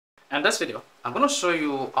In this video, I'm going to show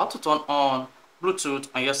you how to turn on Bluetooth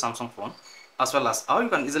on your Samsung phone, as well as how you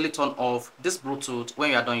can easily turn off this Bluetooth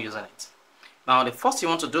when you are done using it. Now, the first thing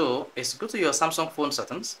you want to do is go to your Samsung phone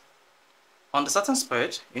settings. On the settings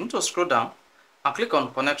page, you need to scroll down and click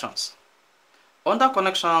on connections. Under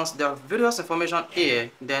connections, there are various information here,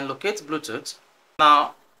 then locate Bluetooth.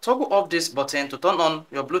 Now, toggle off this button to turn on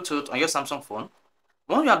your Bluetooth on your Samsung phone.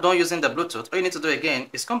 When you are done using the Bluetooth, all you need to do again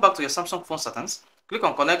is come back to your Samsung phone settings, click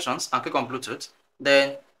on connections and click on Bluetooth,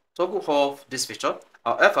 then toggle off this feature.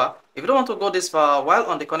 However, if you don't want to go this far while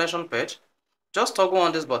on the connection page, just toggle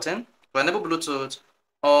on this button to enable Bluetooth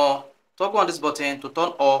or toggle on this button to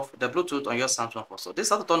turn off the Bluetooth on your Samsung phone. So this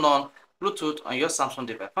is how to turn on Bluetooth on your Samsung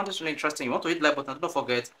device. If you found this really interesting, you want to hit the like button, don't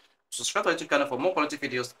forget to subscribe to our YouTube channel for more quality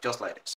videos just like this.